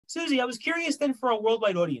Susie, I was curious then for a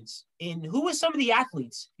worldwide audience, in who were some of the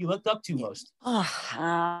athletes you looked up to most?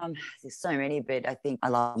 There's so many, but I think I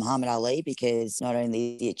love Muhammad Ali because not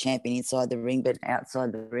only is he a champion inside the ring, but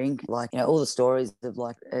outside the ring. Like, all the stories of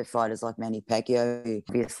like fighters like Manny Pacquiao,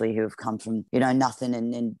 who have come from, nothing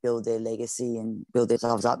and build their legacy and build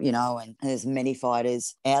themselves up, and there's many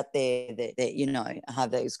fighters out there that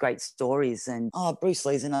have those great stories. And, Bruce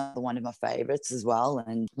Lee's another one of my favorites as well.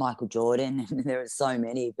 And Michael Jordan, and there are so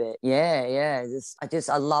many, but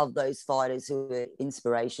I love those fighters who are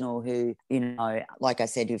inspirational, who, like I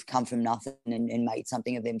said, who've come from nothing and made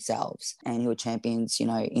something of themselves, and who are champions,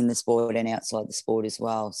 in the sport and outside the sport as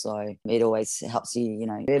well. So it always helps you,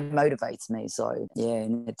 it motivates me. So yeah,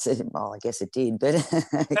 and I guess it did, but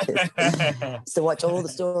it's to watch all the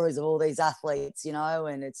stories of all these athletes,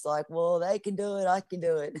 and it's like, well, they can do it, I can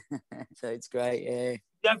do it. So it's great. Yeah.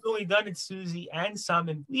 Definitely done it, Susie and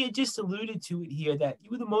Simon. We had just alluded to it here that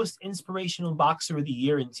you were the most inspirational boxer of the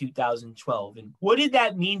year in 2012. And what did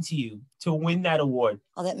that mean to you to win that award?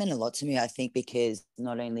 Oh, that meant a lot to me, I think, because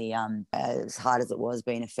not only as hard as it was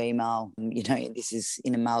being a female, this is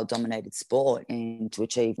in a male-dominated sport, and to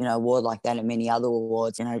achieve, an award like that and many other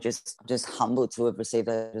awards, just humbled to have received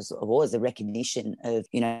those awards, the recognition of,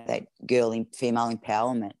 that girl in female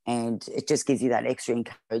empowerment. And it just gives you that extra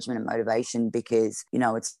encouragement and motivation because,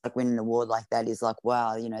 it's like winning an award like that is like,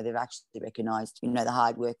 wow, they've actually recognised, the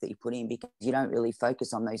hard work that you put in, because you don't really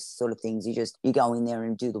focus on those sort of things. You go in there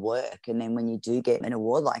and do the work. And then when you do get an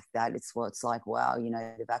award like that, it's like, wow,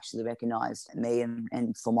 they've actually recognised me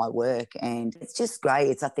and for my work. And it's just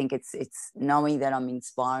great. I think it's knowing that I'm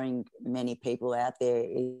inspiring many people out there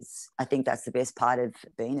I think that's the best part of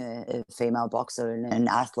being a female boxer and an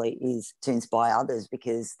athlete, is to inspire others,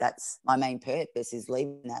 because that's my main purpose, is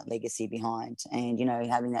leaving that legacy behind and,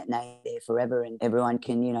 having that name there forever, and everyone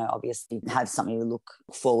can, obviously have something to look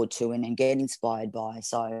forward to and get inspired by.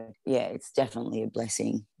 So yeah, it's definitely a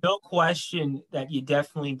blessing. No question that you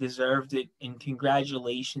definitely deserved it, and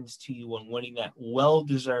congratulations to you on winning that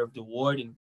well-deserved award. And